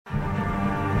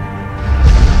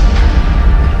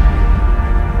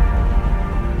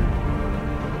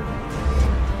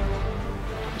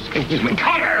Excuse me.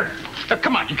 Cutter!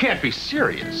 Come on, you can't be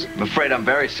serious. I'm afraid I'm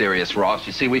very serious, Ross.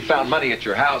 You see, we found money at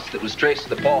your house that was traced to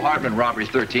the Paul Hardman robbery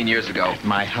 13 years ago.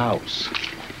 My house.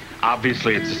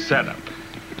 Obviously, it's a setup.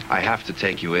 I have to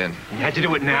take you in. You had to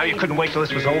do it now? You couldn't wait till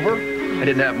this was over? I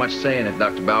didn't have much say in it,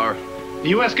 Dr. Bauer. The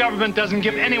U.S. government doesn't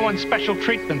give anyone special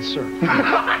treatment, sir.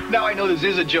 Now I know this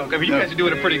is a joke. I mean, you guys are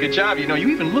doing a pretty good job. You know, you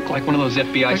even look like one of those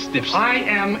FBI stiffs. I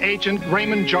am Agent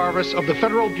Raymond Jarvis of the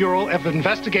Federal Bureau of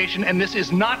Investigation, and this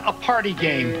is not a party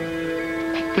game.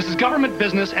 This is government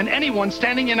business, and anyone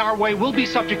standing in our way will be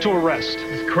subject to arrest.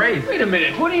 It's crazy. Wait a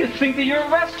minute. Who do you think that you're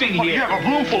arresting here? You have a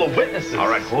room full of witnesses. All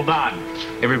right, hold on.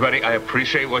 Everybody, I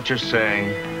appreciate what you're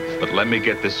saying, but let me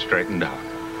get this straightened out.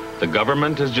 The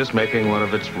government is just making one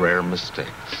of its rare mistakes.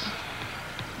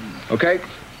 Okay.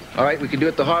 All right, we can do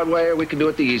it the hard way or we can do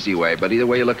it the easy way. But either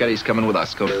way you look at it, he's coming with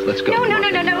us. Go, let's go. No, wait,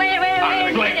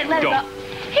 let it go.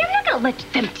 Hey, I'm not gonna let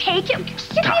them take you. Get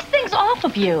these things off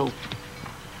of you.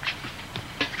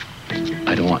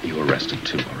 I don't want you arrested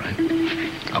too, all right?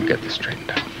 I'll get this straightened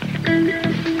out.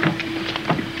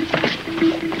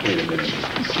 Wait a minute.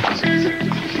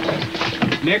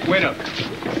 Nick, wait up.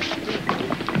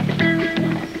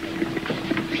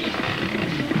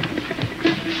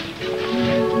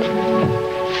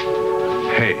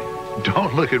 Hey,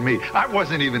 don't look at me. I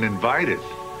wasn't even invited.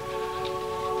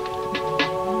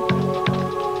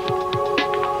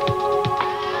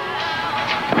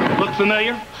 Look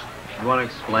familiar? You want to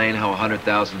explain how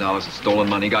 $100,000 of stolen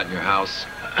money got in your house?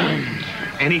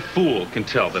 Any fool can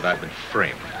tell that I've been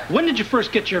framed. When did you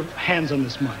first get your hands on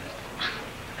this money?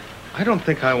 I don't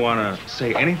think I want to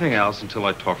say anything else until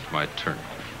I talk to my attorney.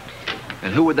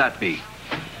 And who would that be?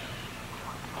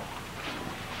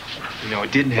 You know,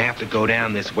 it didn't have to go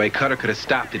down this way. Cutter could have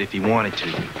stopped it if he wanted to.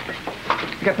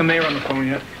 You got the mayor on the phone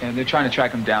yet? Yeah, they're trying to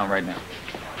track him down right now.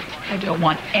 I don't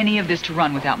want any of this to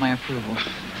run without my approval.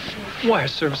 Wire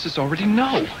services already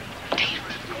know.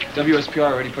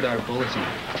 WSPR already put out a bulletin.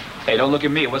 Hey, don't look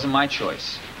at me. It wasn't my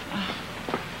choice.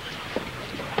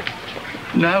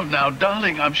 Now,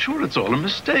 darling, I'm sure it's all a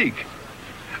mistake.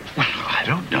 Well, I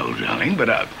don't know, darling, but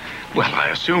I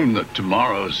assume that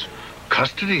tomorrow's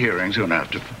custody hearing's going to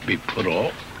have to be put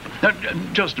off. Now,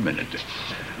 just a minute.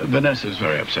 Vanessa's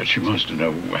very upset. She wants to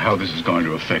know how this is going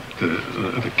to affect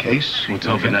the case. We'll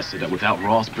tell Vanessa that without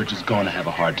Ross, Bridget's going to have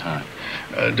a hard time.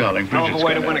 Darling, Bridget's Hell of a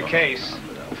way to gonna win a case.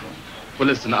 Well,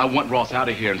 listen, I want Ross out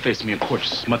of here and facing me in court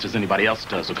just as much as anybody else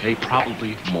does, okay?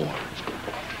 Probably more.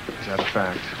 Is that a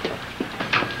fact?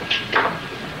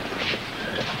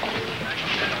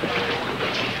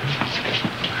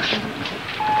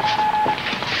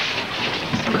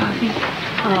 Some coffee?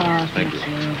 Oh, thank you.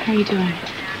 How are you doing?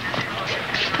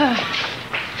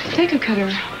 Take a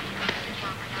Cutter.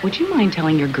 Would you mind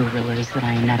telling your gorillas that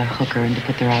I am not a hooker and to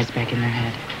put their eyes back in their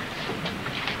head?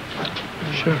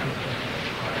 Sure.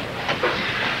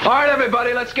 All right,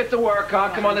 everybody, let's get to work, huh?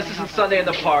 Come on, this isn't Sunday in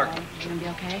the park. You gonna be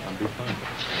okay? I'll be fine.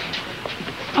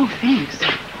 Oh, thanks.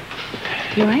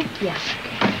 You all right? Yes.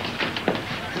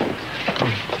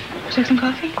 Would you like some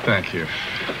coffee? Thank you.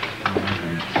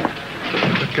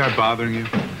 That guy bothering you?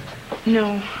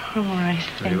 No, I'm all right.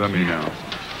 Hey, let me know.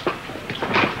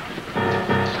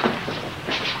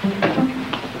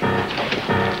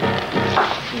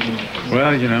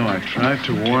 Well, you know, I tried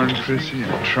to warn Chrissy,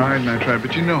 and I tried,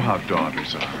 but you know how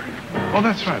daughters are. Oh,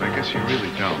 that's right, I guess you really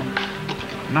don't.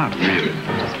 Not really.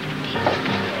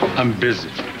 I'm busy.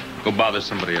 Go bother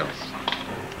somebody else.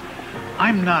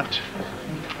 I'm not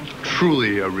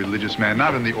truly a religious man,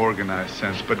 not in the organized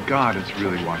sense, but God is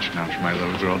really watching out for my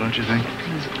little girl, don't you think?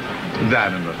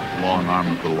 That and the long arm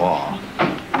of the law.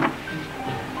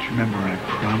 Do you remember I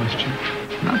promised you,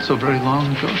 not so very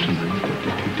long ago tonight,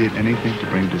 that if you did anything to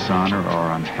bring dishonor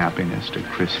or unhappiness to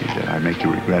Chrissy, that I'd make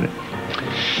you regret it?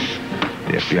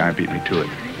 The FBI beat me to it.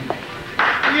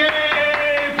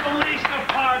 Yay, police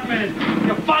department!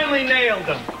 You finally nailed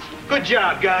them. Good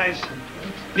job, guys.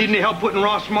 Need any help putting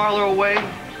Ross Marlowe away?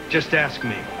 Just ask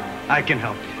me. I can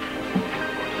help you.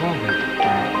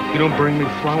 Paulie, you don't bring me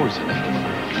flowers in it.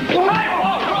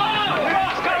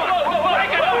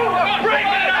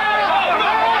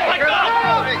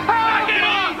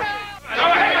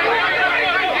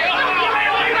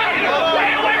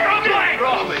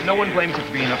 No one blames you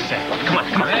for being upset. Come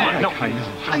on. No.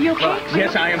 Are you okay?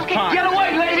 Yes, I am fine. Get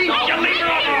away, lady!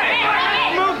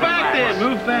 Move back then.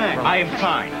 Move back. I am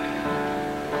fine.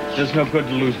 There's no good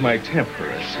to lose my temper.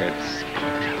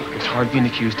 It's hard being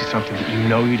accused of something that you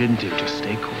know you didn't do. Just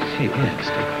stay cool. Hey, Nick,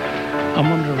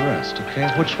 I'm under arrest, okay?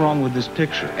 What's wrong with this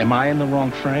picture? Am I in the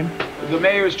wrong frame? The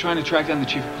mayor is trying to track down the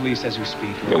chief of police as we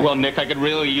speak. Yeah, well, Nick, I could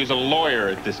really use a lawyer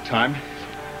at this time.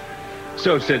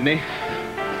 So, Sidney,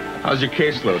 How's your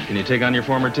caseload? Can you take on your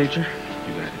former teacher?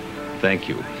 You got it. Thank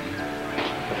you.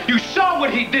 You saw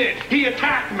what he did. He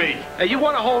attacked me. Hey, you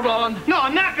want to hold on? No,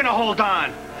 I'm not going to hold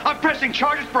on. I'm pressing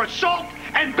charges for assault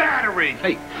and battery.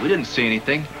 Hey, we didn't see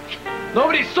anything.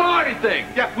 Nobody saw anything.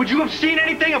 Yeah, would you have seen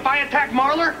anything if I attacked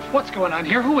Marlar? What's going on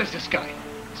here? Who is this guy?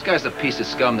 This guy's a piece of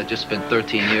scum that just spent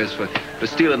 13 years for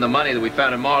stealing the money that we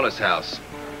found in Marlar's house.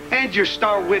 And your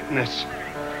star witness.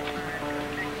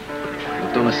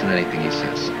 Look, don't listen to anything he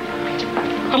says.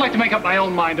 I'd like to make up my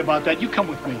own mind about that. You come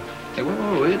with me. Hey,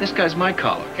 whoa, this guy's my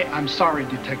collar. Hey, I'm sorry,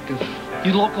 Detective.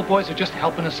 You local boys are just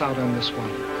helping us out on this one.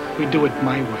 We do it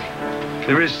my way.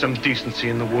 There is some decency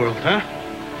in the world, huh?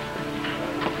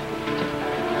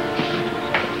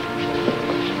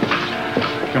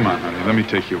 Come on, honey, let me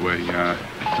take you away.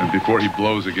 And before he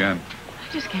blows again.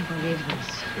 I just can't believe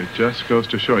this. It just goes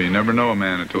to show you never know a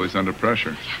man until he's under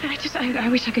pressure. Yeah, but I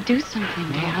wish I could do something,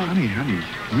 Well, Dad. honey,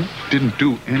 you didn't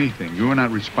do anything. You were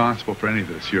not responsible for any of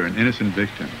this. You're an innocent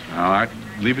victim. Now,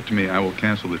 leave it to me. I will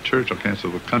cancel the church. I'll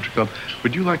cancel the country club.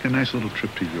 Would you like a nice little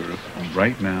trip to Europe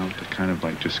right now to kind of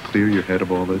like just clear your head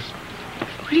of all this?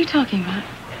 What are you talking about?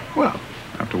 Well,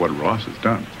 after what Ross has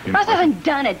done. You know, Ross hasn't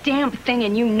done a damn thing,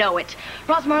 and you know it.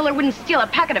 Ross Marlar wouldn't steal a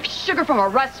packet of sugar from a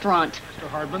restaurant. Mr.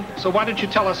 Hardman, so why didn't you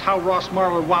tell us how Ross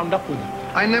Marlar wound up with him?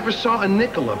 I never saw a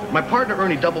nickel of it. My partner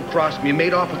Ernie double-crossed me and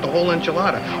made off with the whole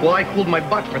enchilada while I cooled my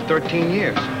butt for 13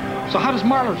 years. So how does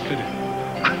Marlar fit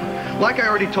in? Like I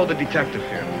already told the detective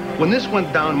here, when this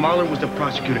went down, Marlar was the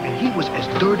prosecutor, and he was as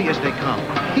dirty as they come.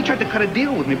 He tried to cut a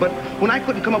deal with me, but when I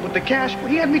couldn't come up with the cash,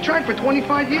 he had me tried for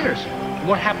 25 years.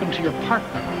 What happened to your partner?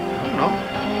 I don't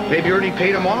know. Maybe Ernie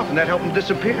paid him off, and that helped him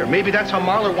disappear. Maybe that's how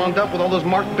Marlar wound up with all those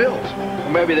marked bills.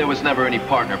 Or maybe there was never any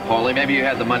partner, Paulie. Maybe you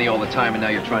had the money all the time, and now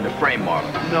you're trying to frame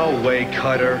Marlar. No way,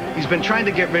 Cutter. He's been trying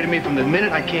to get rid of me from the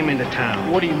minute I came into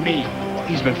town. What do you mean?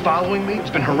 He's been following me.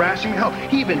 He's been harassing me. Hell,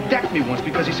 he even decked me once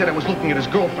because he said I was looking at his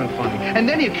girlfriend funny. And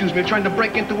then he accused me of trying to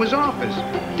break into his office.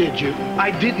 Did you? I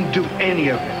didn't do any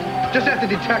of it. Just as the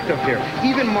detective here,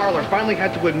 even Marlar finally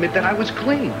had to admit that I was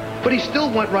clean. But he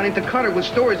still went running to Cutter with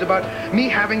stories about me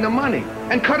having the money.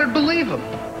 And Cutter'd believe him.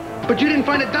 But you didn't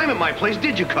find a dime at my place,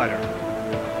 did you, Cutter?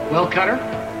 Well, Cutter,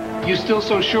 you still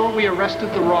so sure we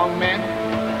arrested the wrong man?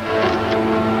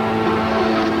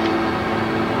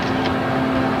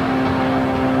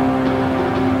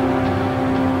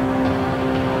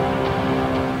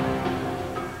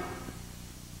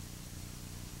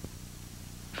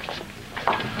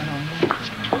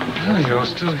 You're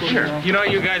still here. You know,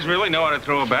 you guys really know how to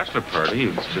throw a bachelor party.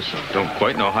 You just don't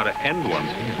quite know how to end one.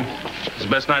 It's the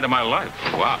best night of my life.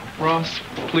 Wow. Ross,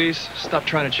 please stop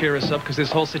trying to cheer us up because this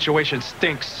whole situation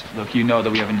stinks. Look, you know that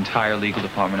we have an entire legal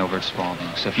department over at Spalding.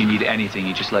 So if you need anything,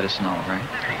 you just let us know, right?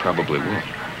 I probably will.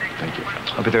 Thank you.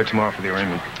 I'll be there tomorrow for the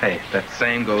arraignment. Hey, that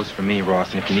same goes for me,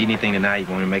 Ross. And if you need anything tonight, you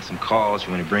want to make some calls,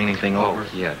 you want to bring anything over?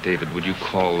 Yeah, David, would you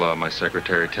call my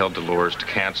secretary, tell Dolores to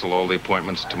cancel all the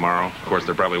appointments tomorrow? Of course,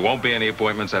 there probably won't be any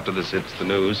appointments after this hits the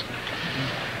news.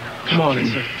 Come on,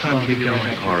 it's time to get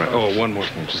going. All right. Oh, one more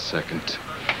thing, just a second.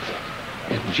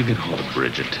 Yeah, would you get hold of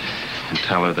Bridget and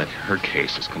tell her that her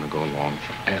case is going to go along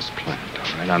as planned,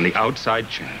 all right? On the outside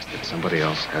chance that somebody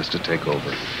else has to take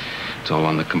over. It's all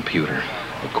on the computer.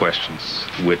 The questions,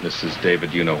 witnesses,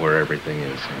 David, you know where everything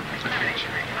is.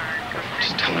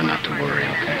 Just tell her not to worry,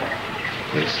 okay?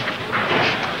 Please.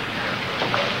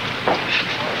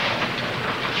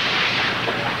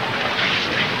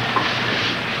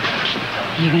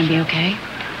 Are you gonna be okay?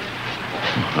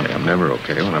 Honey, I'm never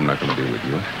okay when I'm not going to be with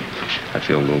you. I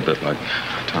feel a little bit like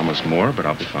Thomas More, but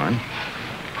I'll be fine.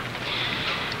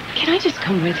 Can I just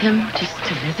come with him, just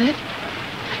to visit?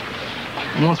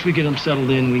 Once we get him settled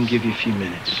in, we can give you a few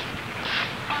minutes.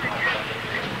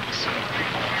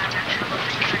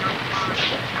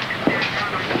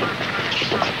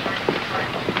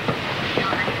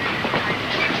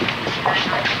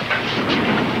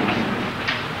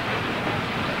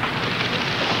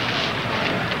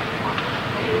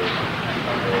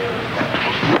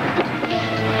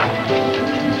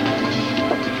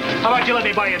 How about you let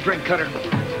me buy you a drink, Cutter?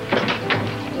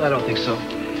 I don't think so.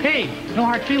 Hey, no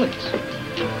hard feelings.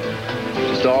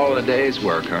 Just all in a day's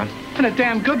work, huh? And a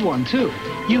damn good one, too.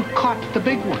 You caught the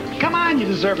big one. Come on, you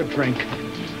deserve a drink.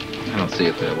 I don't see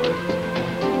it that way.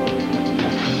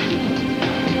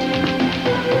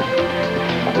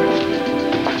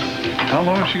 How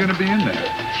long is she going to be in there?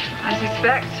 I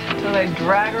suspect until they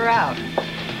drag her out.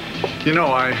 You know,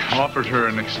 I offered her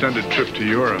an extended trip to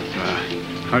Europe.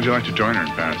 How'd you like to join her in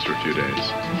Paris for a few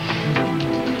days?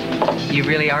 You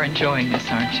really are enjoying this,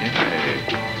 aren't you?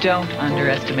 Don't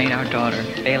underestimate our daughter.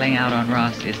 Bailing out on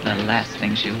Ross is the last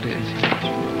thing she'll do.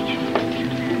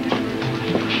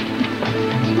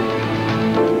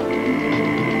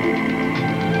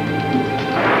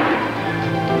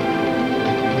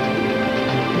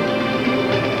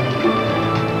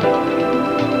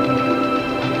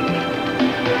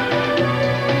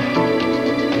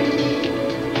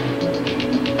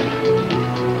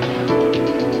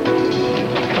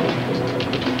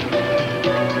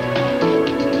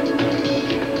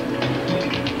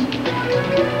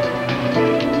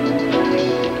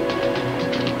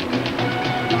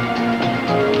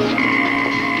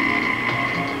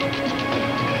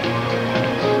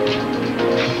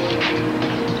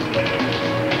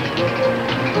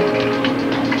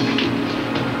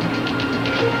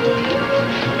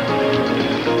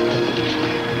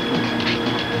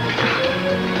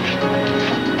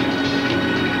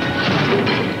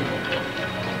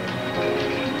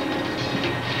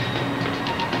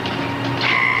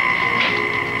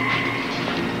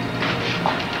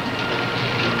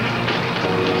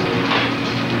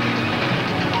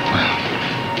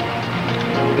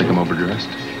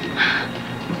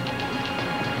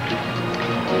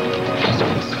 I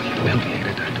feel so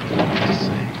humiliated, I don't know what to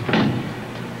say.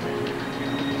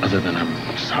 Other than I'm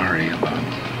sorry about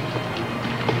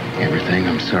everything.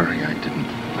 I'm sorry I didn't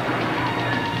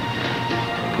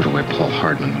put away Paul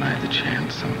Hardman when I had the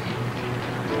chance.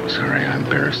 I'm sorry I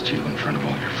embarrassed you in front of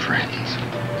all your friends.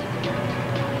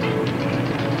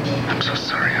 I'm so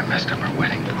sorry I messed up our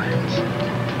wedding plans.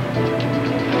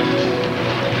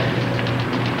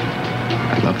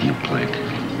 I love you, Blake.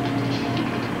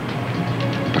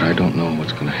 But I don't know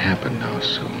what's going to happen now,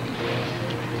 so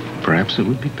perhaps it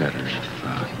would be better if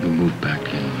you moved back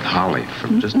in with Holly for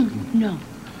just... No.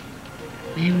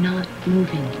 I am not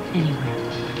moving anywhere.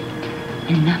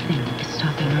 And nothing is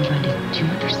stopping our wedding. Do you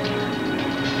understand?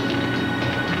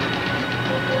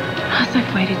 Because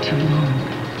I've waited too long.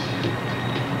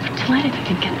 To let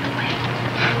anything get in the way.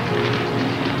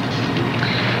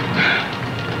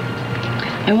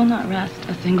 I will not rest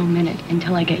a single minute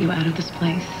until I get you out of this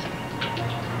place.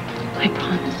 I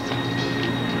promise.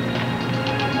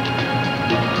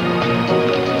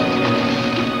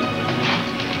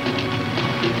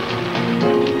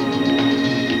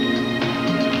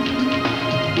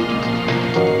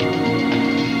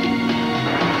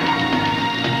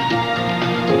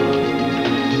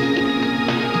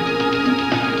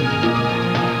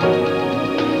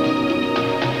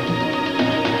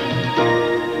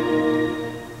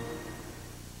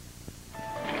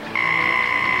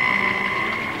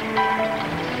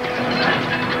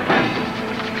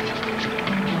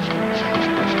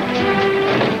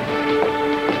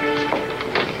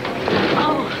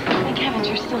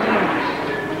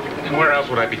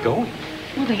 Going?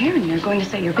 Well, the hearing, you're going to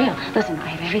set your bail. Listen, I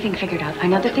have everything figured out. I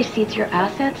know that this cedes your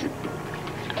assets.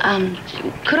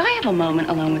 Could I have a moment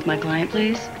alone with my client,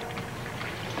 please?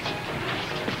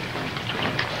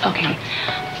 Okay.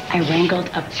 I wrangled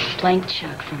a blank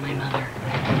check from my mother.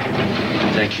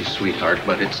 Thank you, sweetheart,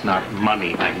 but it's not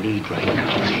money I need right now.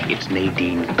 It's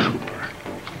Nadine Cooper.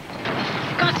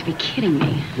 You've got to be kidding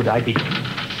me. Would I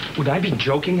be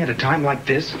joking at a time like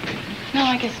this? No,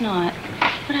 I guess not.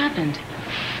 What happened?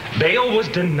 Bail was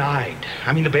denied.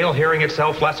 I mean, the bail hearing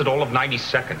itself lasted all of 90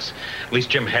 seconds. At least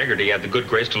Jim Haggerty had the good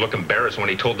grace to look embarrassed when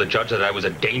he told the judge that I was a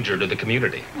danger to the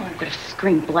community. Well, I would have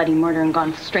screamed bloody murder and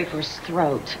gone straight for his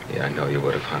throat. Yeah, I know you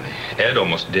would have, honey. Ed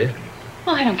almost did.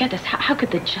 Well, I don't get this. How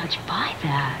could the judge buy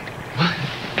that?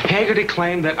 Haggerty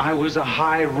claimed that I was a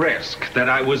high risk, that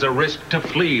I was a risk to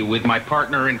flee with my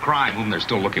partner in crime, whom they're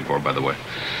still looking for, by the way.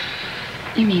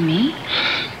 You mean me?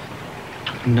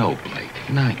 No, Blake,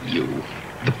 not you.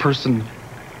 The person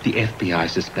the FBI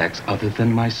suspects other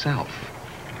than myself.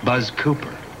 Buzz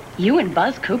Cooper. You and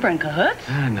Buzz Cooper in cahoots?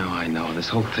 I know. This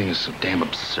whole thing is so damn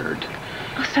absurd.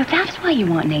 Oh, so that's why you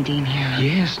want Nadine here?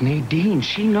 Yes, Nadine.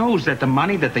 She knows that the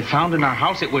money that they found in our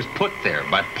house, it was put there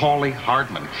by Paulie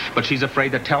Hardman. But she's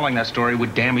afraid that telling that story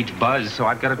would damage Buzz, so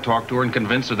I've got to talk to her and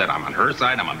convince her that I'm on her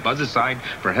side, I'm on Buzz's side.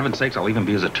 For heaven's sakes, I'll even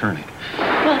be his attorney.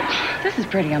 Well, this is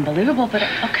pretty unbelievable, but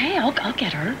okay, I'll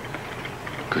get her.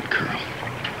 Good girl.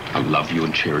 I'll love you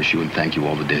and cherish you and thank you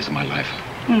all the days of my life.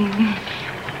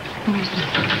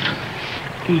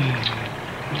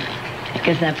 I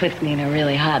guess that puts me in a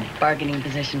really hot bargaining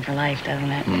position for life, doesn't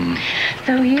it?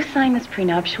 So you signed this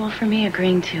prenuptial for me,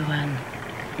 agreeing to,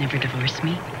 never divorce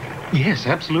me? Yes,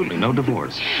 absolutely. No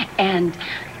divorce. And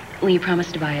will you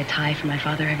promise to buy a tie for my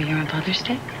father every year on Father's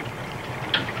Day?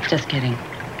 Just kidding.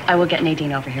 I will get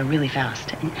Nadine over here really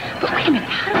fast. But wait a minute,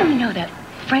 how do we know that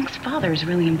Frank's father is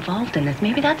really involved in this?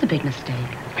 Maybe that's a big mistake.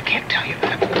 I can't tell you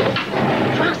that.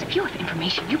 Ross, if you have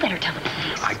information, you better tell the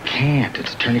police. I can't.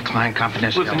 It's attorney-client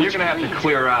confidentiality. Listen, you're gonna have to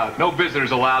clear out. No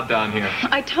visitors allowed down here.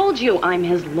 I told you I'm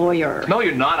his lawyer. No,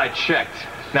 you're not. I checked.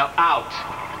 Now out.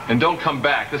 And don't come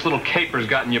back. This little caper's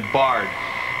gotten you barred.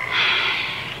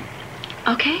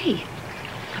 Okay.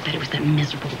 I bet it was that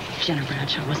miserable Jenna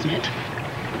Bradshaw, wasn't it?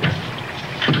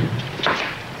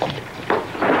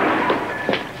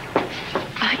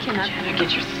 I cannot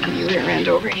get your rear end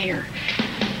over here.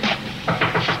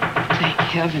 Thank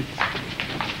heavens.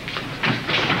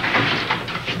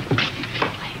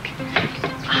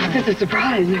 Oh, this is a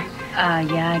surprise.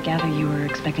 Yeah, I gather you were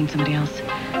expecting somebody else.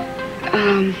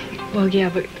 Well, yeah,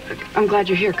 but I'm glad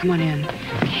you're here. Come on in.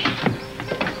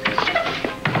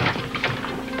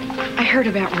 I heard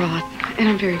about Ross, and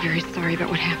I'm very, very sorry about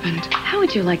what happened. How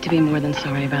would you like to be more than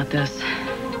sorry about this?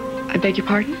 I beg your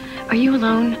pardon? Are you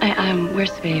alone?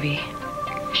 Where's the baby?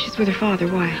 She's with her father.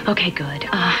 Why? Okay, good.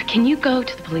 Can you go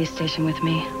to the police station with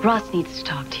me? Ross needs to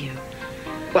talk to you.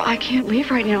 Well, I can't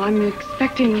leave right now. I'm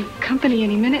expecting company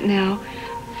any minute now.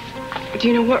 Do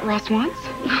you know what Ross wants?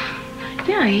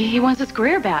 Yeah, he wants his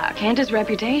career back and his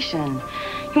reputation.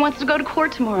 He wants to go to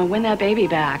court tomorrow and win that baby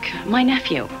back. My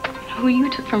nephew, who you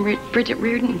took from Bridget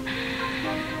Reardon.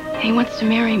 And he wants to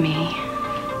marry me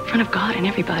in front of God and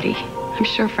everybody. I'm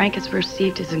sure Frank has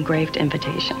received his engraved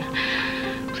invitation.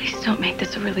 Please don't make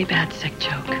this a really bad, sick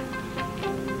joke.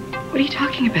 What are you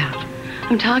talking about?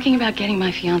 I'm talking about getting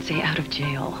my fiancé out of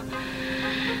jail.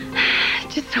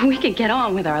 Just so we could get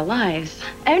on with our lives.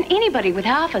 And anybody with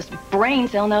half a brain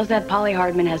cell knows that Paulie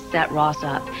Hardman has set Ross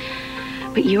up.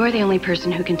 But you are the only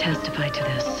person who can testify to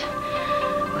this.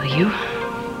 Will you?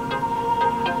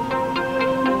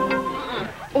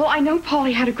 Well, I know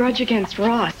Paulie had a grudge against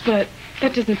Ross, but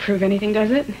that doesn't prove anything,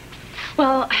 does it?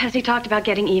 Well, has he talked about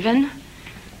getting even?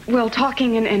 Well,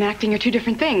 talking and acting are two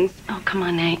different things. Oh, come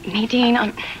on, Nadine.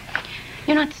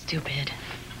 You're not stupid.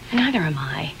 Neither am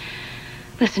I.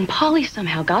 Listen, Paulie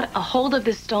somehow got a hold of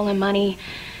this stolen money.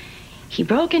 He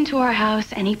broke into our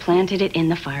house and he planted it in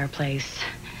the fireplace.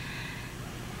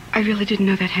 I really didn't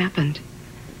know that happened.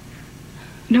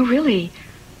 No, really.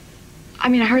 I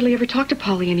mean, I hardly ever talk to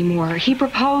Paulie anymore. He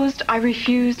proposed, I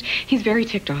refused. He's very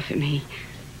ticked off at me.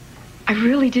 I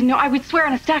really didn't know. I would swear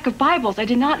on a stack of Bibles. I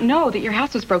did not know that your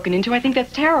house was broken into. I think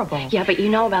that's terrible. Yeah, but you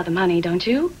know about the money, don't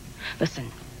you?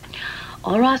 Listen,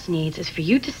 all Ross needs is for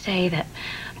you to say that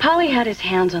Paulie had his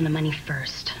hands on the money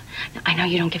first. Now, I know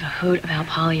you don't give a hoot about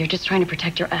Paulie. You're just trying to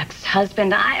protect your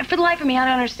ex-husband. For the life of me, I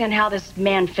don't understand how this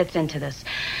man fits into this.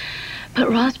 But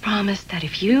Ross promised that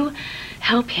if you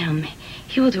help him,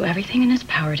 he will do everything in his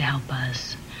power to help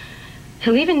Buzz.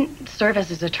 He'll even serve as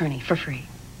his attorney for free.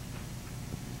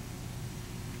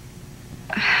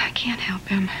 I can't help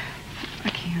him. I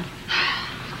can't.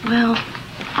 Well,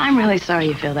 I'm really sorry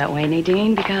you feel that way,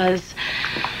 Nadine, because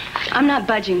I'm not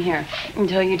budging here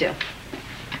until you do.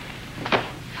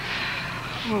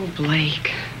 Oh,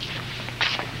 Blake.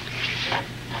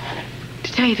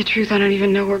 To tell you the truth, I don't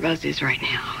even know where Buzz is right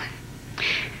now.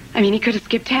 I mean, he could have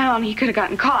skipped town. He could have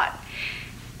gotten caught.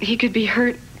 He could be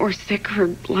hurt or sick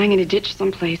or lying in a ditch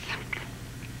someplace.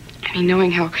 I mean,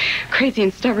 knowing how crazy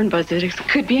and stubborn Buzz is, it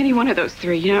could be any one of those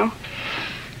three, you know?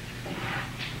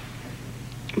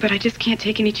 But I just can't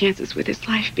take any chances with his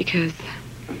life because,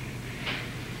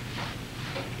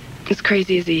 as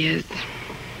crazy as he is,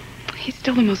 he's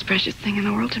still the most precious thing in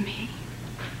the world to me.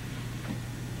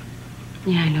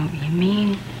 Yeah, I know what you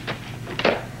mean.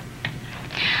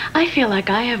 I feel like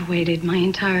I have waited my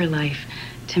entire life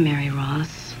to marry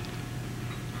Ross.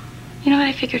 You know what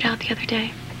I figured out the other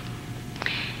day?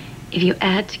 If you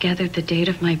add together the date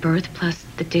of my birth plus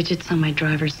the digits on my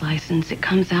driver's license, it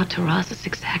comes out to Ross's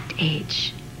exact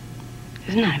age.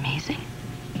 Isn't that amazing?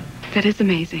 That is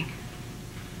amazing.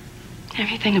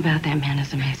 Everything about that man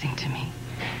is amazing to me.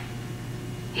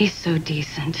 He's so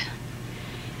decent.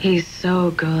 He's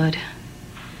so good.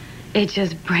 It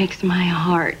just breaks my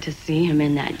heart to see him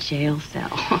in that jail cell.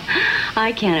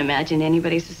 I can't imagine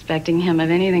anybody suspecting him of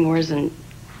anything worse than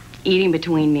eating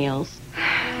between meals.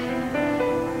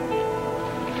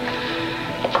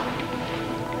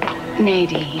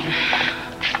 Nadine.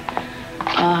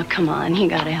 Oh, come on. You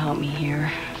gotta help me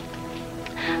here.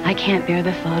 I can't bear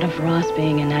the thought of Ross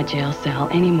being in that jail cell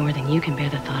any more than you can bear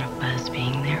the thought of Buzz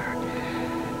being there.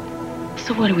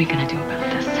 So what are we gonna do about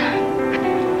this?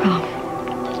 Well,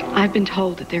 I've been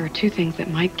told that there are two things that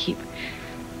might keep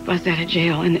Buzz out of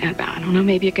jail, and I don't know,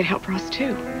 maybe it could help Ross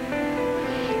too.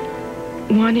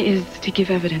 One is to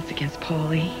give evidence against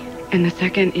Paulie, and the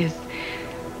second is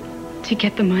to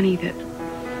get the money that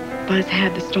Buzz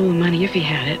had, the stolen money, if he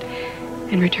had it,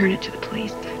 and return it to the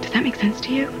police. Does that make sense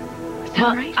to you? Is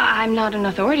that right? I'm not an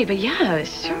authority, but yeah,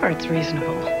 sure, it's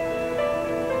reasonable.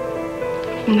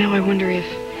 Well, now I wonder if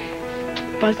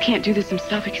Buzz can't do this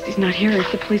himself because he's not here,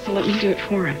 if the police will let me do it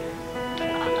for him.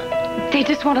 They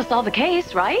just want to solve the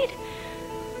case, right?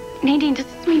 Nadine, does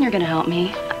this mean you're going to help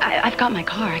me? I've got my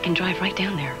car. I can drive right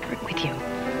down there with you.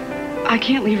 I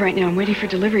can't leave right now. I'm waiting for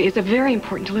delivery. It's a very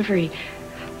important delivery.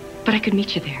 But I could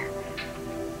meet you there.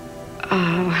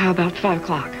 How about 5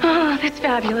 o'clock? Oh, that's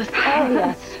fabulous. Oh,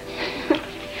 yes.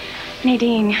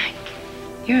 Nadine,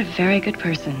 you're a very good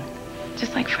person.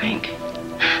 Just like Frank.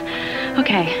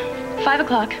 Okay, 5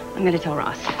 o'clock. I'm going to tell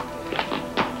Ross.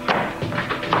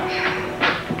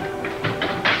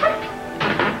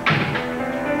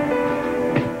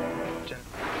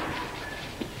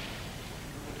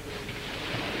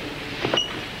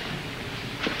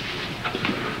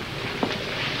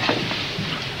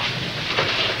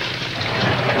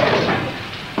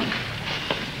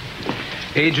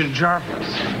 Agent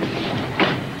Jarvis.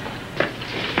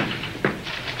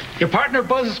 Your partner,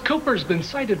 Buzz Cooper's been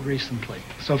cited recently.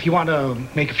 So if you want to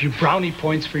make a few brownie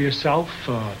points for yourself,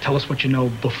 tell us what you know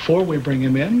before we bring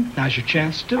him in. Now's your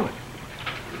chance to do it.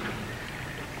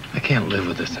 I can't live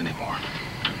with this anymore.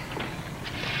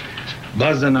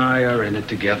 Buzz and I are in it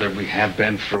together. We have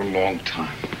been for a long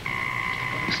time.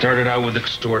 It started out with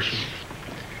extortion,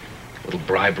 a little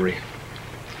bribery.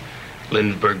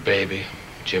 Lindbergh baby,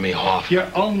 Jimmy Hoff. You're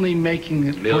only making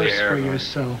it Lily worse for Earhart.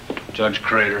 yourself. Judge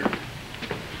Crater.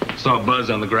 Saw Buzz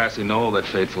on the grassy knoll that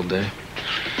fateful day.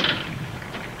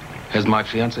 Has my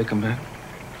fiancée come back?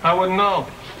 I wouldn't know.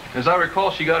 As I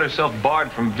recall, she got herself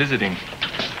barred from visiting.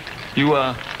 You,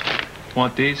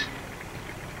 want these?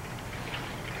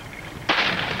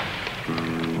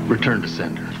 Return to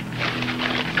sender.